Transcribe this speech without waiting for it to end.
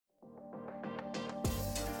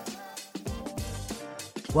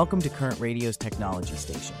Welcome to Current Radio's Technology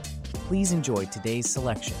Station. Please enjoy today's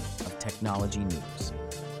selection of technology news.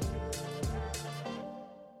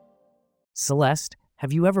 Celeste,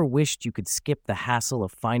 have you ever wished you could skip the hassle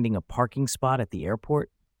of finding a parking spot at the airport?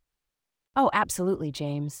 Oh, absolutely,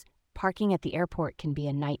 James. Parking at the airport can be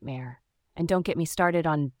a nightmare. And don't get me started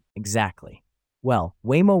on... Exactly. Well,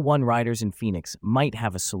 Waymo One riders in Phoenix might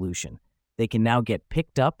have a solution. They can now get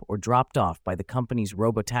picked up or dropped off by the company's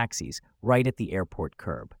robotaxis right at the airport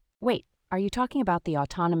curb. Wait, are you talking about the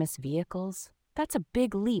autonomous vehicles? That's a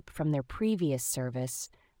big leap from their previous service,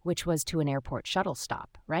 which was to an airport shuttle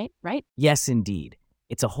stop, right? Yes, indeed.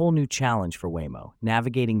 It's a whole new challenge for Waymo,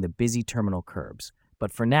 navigating the busy terminal curbs.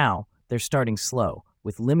 But for now, they're starting slow,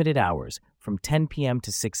 with limited hours from 10 p.m.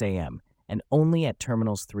 to 6 a.m., and only at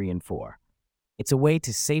Terminals 3 and 4. It's a way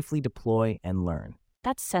to safely deploy and learn.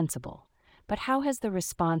 That's sensible. But how has the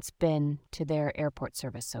response been to their airport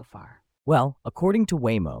service so far? Well, according to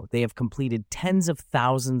Waymo, they have completed tens of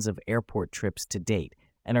thousands of airport trips to date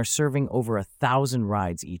and are serving over 1,000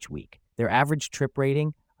 rides each week. Their average trip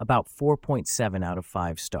rating, about 4.7 out of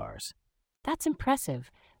 5 stars. That's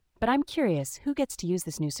impressive. But I'm curious, who gets to use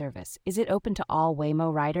this new service? Is it open to all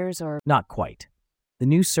Waymo riders or... Not quite. The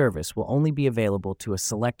new service will only be available to a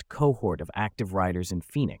select cohort of active riders in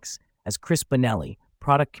Phoenix, as Chris Bonelli,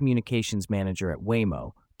 product communications manager at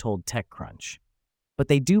Waymo, told TechCrunch. But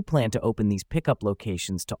they do plan to open these pickup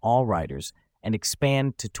locations to all riders and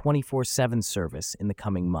expand to 24/7 service in the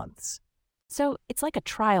coming months. So it's like a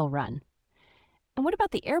trial run. And what about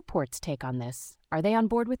the airport's take on this? Are they on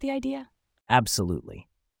board with the idea? Absolutely.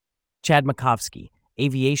 Chad Makovsky,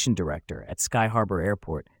 aviation director at Sky Harbor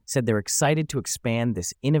Airport, said they're excited to expand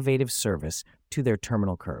this innovative service to their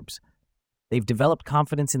terminal curbs. They've developed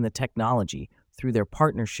confidence in the technology through their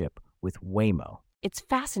partnership with Waymo. It's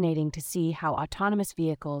fascinating to see how autonomous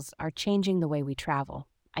vehicles are changing the way we travel.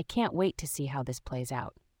 I can't wait to see how this plays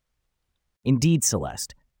out. Indeed,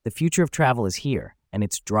 Celeste, the future of travel is here, and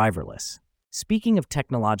it's driverless. Speaking of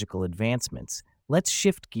technological advancements, let's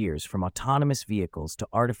shift gears from autonomous vehicles to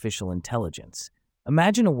artificial intelligence.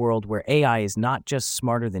 Imagine a world where AI is not just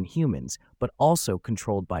smarter than humans, but also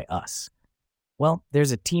controlled by us. Well,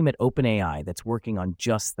 there's a team at OpenAI that's working on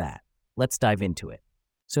just that. Let's dive into it.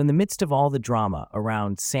 So in the midst of all the drama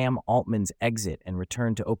around Sam Altman's exit and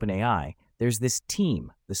return to OpenAI, there's this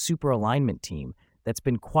team, the Superalignment team, that's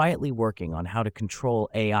been quietly working on how to control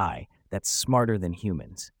AI that's smarter than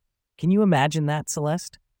humans. Can you imagine that,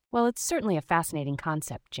 Celeste? Well, it's certainly a fascinating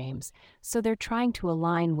concept, James. So they're trying to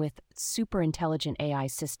align with superintelligent AI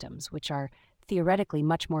systems, which are theoretically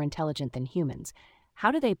much more intelligent than humans.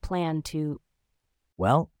 How do they plan to...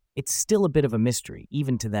 Well, it's still a bit of a mystery,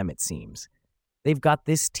 even to them it seems. They've got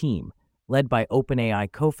this team, led by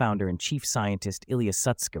OpenAI co-founder and chief scientist Ilya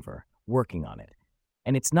Sutskever, working on it.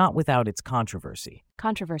 And it's not without its controversy.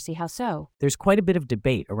 Controversy, how so? There's quite a bit of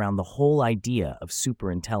debate around the whole idea of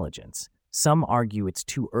superintelligence. Some argue it's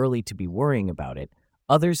too early to be worrying about it.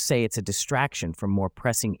 Others say it's a distraction from more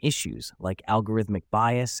pressing issues like algorithmic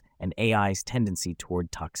bias and AI's tendency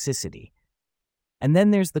toward toxicity. And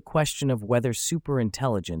then there's the question of whether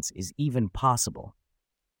superintelligence is even possible.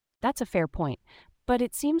 That's a fair point, but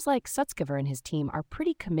it seems like Sutskever and his team are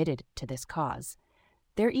pretty committed to this cause.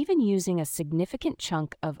 They're even using a significant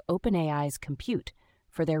chunk of OpenAI's compute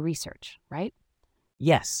for their research, right?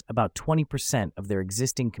 Yes, about 20% of their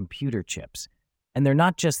existing computer chips. And they're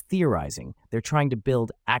not just theorizing, they're trying to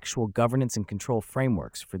build actual governance and control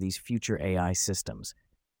frameworks for these future AI systems.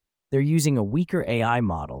 They're using a weaker AI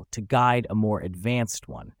model to guide a more advanced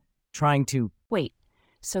one, trying to... Wait,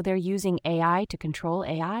 so they're using AI to control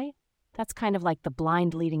AI? That's kind of like the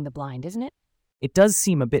blind leading the blind, isn't it? It does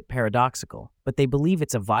seem a bit paradoxical, but they believe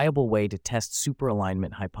it's a viable way to test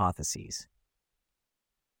superalignment hypotheses.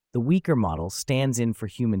 The weaker model stands in for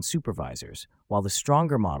human supervisors, while the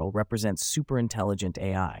stronger model represents superintelligent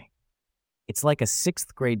AI. It's like a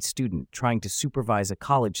 6th grade student trying to supervise a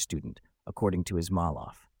college student, according to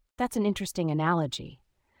Ismailov. That's an interesting analogy.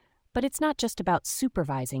 But it's not just about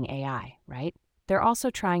supervising AI, right? They're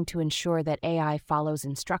also trying to ensure that AI follows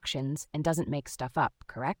instructions and doesn't make stuff up,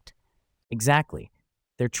 correct? Exactly.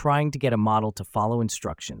 They're trying to get a model to follow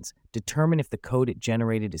instructions, determine if the code it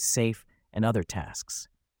generated is safe, and other tasks.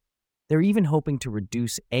 They're even hoping to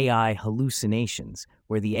reduce AI hallucinations,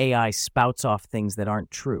 where the AI spouts off things that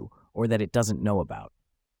aren't true or that it doesn't know about.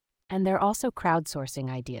 And they're also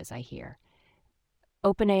crowdsourcing ideas, I hear.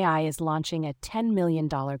 OpenAI is launching a $10 million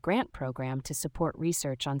grant program to support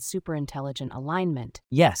research on superintelligent alignment.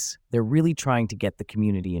 Yes, they're really trying to get the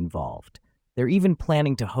community involved. They're even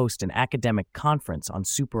planning to host an academic conference on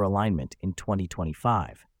superalignment in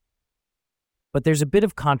 2025. But there's a bit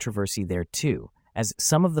of controversy there too, as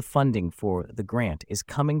some of the funding for the grant is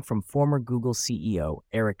coming from former Google CEO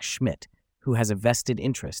Eric Schmidt, who has a vested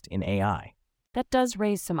interest in AI. That does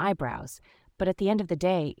raise some eyebrows, but at the end of the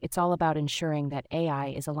day, it's all about ensuring that AI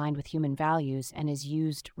is aligned with human values and is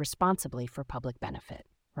used responsibly for public benefit,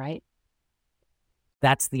 right?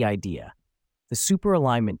 That's the idea. The Super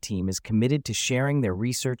Alignment team is committed to sharing their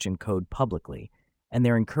research and code publicly, and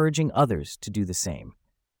they're encouraging others to do the same.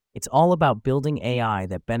 It's all about building AI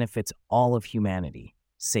that benefits all of humanity,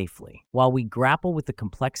 safely. While we grapple with the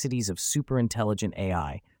complexities of superintelligent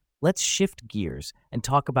AI, let's shift gears and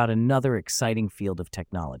talk about another exciting field of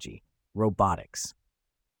technology: robotics.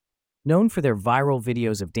 Known for their viral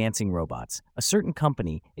videos of dancing robots, a certain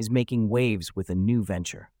company is making waves with a new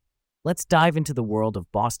venture. Let's dive into the world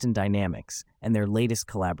of Boston Dynamics and their latest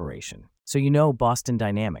collaboration. So you know Boston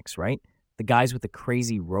Dynamics, right? The guys with the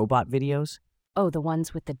crazy robot videos? Oh, the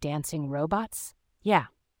ones with the dancing robots? Yeah,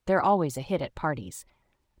 they're always a hit at parties.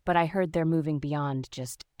 But I heard they're moving beyond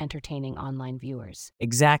just entertaining online viewers.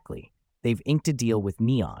 Exactly. They've inked a deal with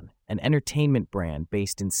Neon, an entertainment brand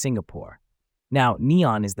based in Singapore. Now,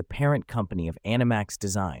 Neon is the parent company of Animax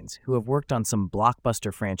Designs, who have worked on some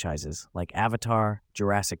blockbuster franchises like Avatar,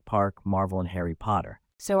 Jurassic Park, Marvel, and Harry Potter.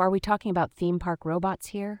 So are we talking about theme park robots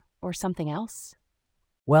here, or something else?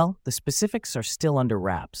 Well, the specifics are still under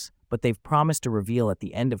wraps, but they've promised a reveal at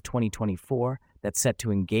the end of 2024 that's set to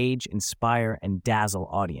engage, inspire, and dazzle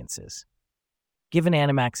audiences. Given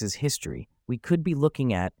Animax's history, we could be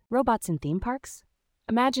looking at Robots in theme parks?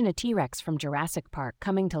 Imagine a T-Rex from Jurassic Park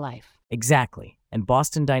coming to life. exactly, and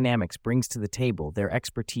Boston Dynamics brings to the table their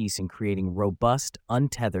expertise in creating robust,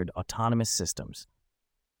 untethered, autonomous systems.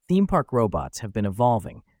 Theme park robots have been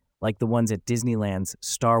evolving, like the ones at Disneyland's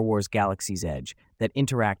Star Wars Galaxy's Edge that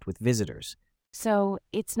interact with visitors. So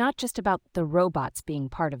it's not just about the robots being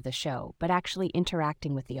part of the show, but actually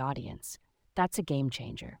interacting with the audience. That's a game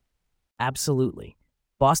changer. Absolutely.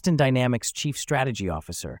 Boston Dynamics Chief Strategy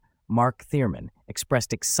Officer, Mark Thierman,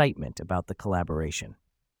 expressed excitement about the collaboration.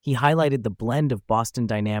 He highlighted the blend of Boston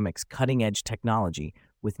Dynamics' cutting-edge technology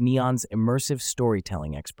with Neon's immersive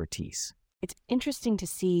storytelling expertise. It's interesting to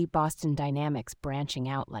see Boston Dynamics branching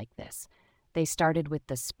out like this. They started with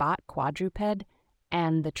the Spot quadruped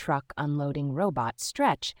and the truck unloading robot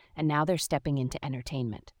Stretch, and now they're stepping into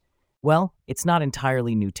entertainment. Well, it's not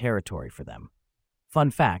entirely new territory for them. Fun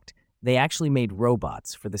fact, they actually made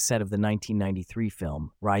robots for the set of the 1993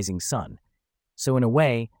 film Rising Sun. So in a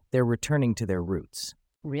way, they're returning to their roots.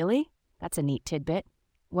 Really? That's a neat tidbit.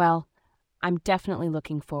 Well, I'm definitely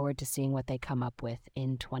looking forward to seeing what they come up with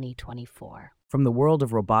in 2024. From the world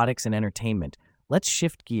of robotics and entertainment, let's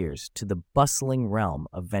shift gears to the bustling realm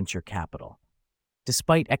of venture capital.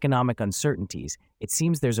 Despite economic uncertainties, it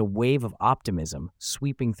seems there's a wave of optimism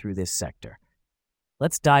sweeping through this sector.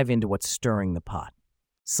 Let's dive into what's stirring the pot.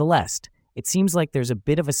 Celeste, it seems like there's a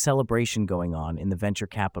bit of a celebration going on in the venture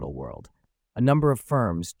capital world. A number of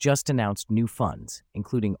firms just announced new funds,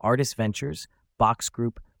 including Artis Ventures, Box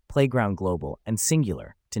Group, Playground Global, and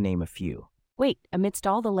Singular, to name a few. Wait, amidst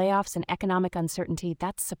all the layoffs and economic uncertainty,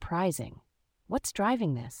 that's surprising. What's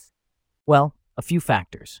driving this? Well, a few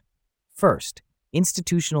factors. First,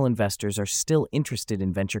 institutional investors are still interested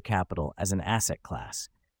in venture capital as an asset class.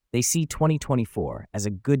 They see 2024 as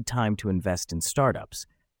a good time to invest in startups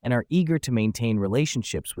and are eager to maintain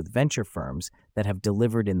relationships with venture firms that have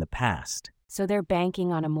delivered in the past. So they're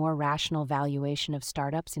banking on a more rational valuation of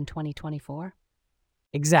startups in 2024?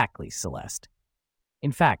 Exactly, Celeste.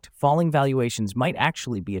 In fact, falling valuations might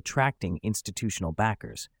actually be attracting institutional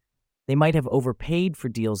backers. They might have overpaid for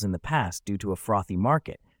deals in the past due to a frothy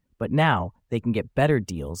market, but now they can get better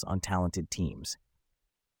deals on talented teams.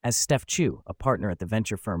 As Steph Chu, a partner at the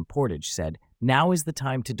venture firm Portage, said, now is the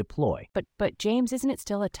time to deploy. But James, isn't it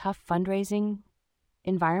still a tough fundraising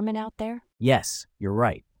environment out there? Yes, you're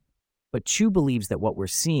right. But Chu believes that what we're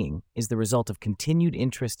seeing is the result of continued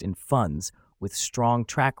interest in funds with strong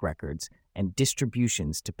track records and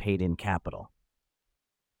distributions to paid-in capital.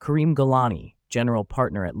 Kareem Golani, general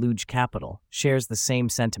partner at Luge Capital, shares the same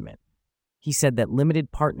sentiment. He said that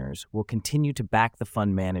limited partners will continue to back the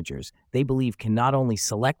fund managers they believe can not only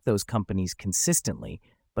select those companies consistently,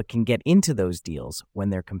 but can get into those deals when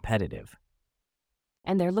they're competitive.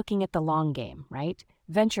 And they're looking at the long game, right?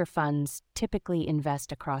 Venture funds typically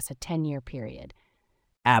invest across a 10-year period.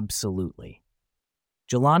 Absolutely.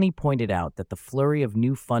 Jelani pointed out that the flurry of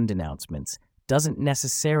new fund announcements doesn't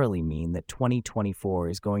necessarily mean that 2024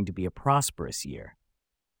 is going to be a prosperous year.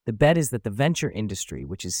 The bet is that the venture industry,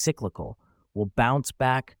 which is cyclical, will bounce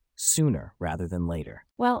back sooner rather than later.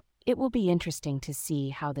 Well, it will be interesting to see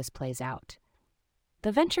how this plays out.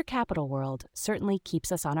 The venture capital world certainly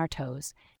keeps us on our toes,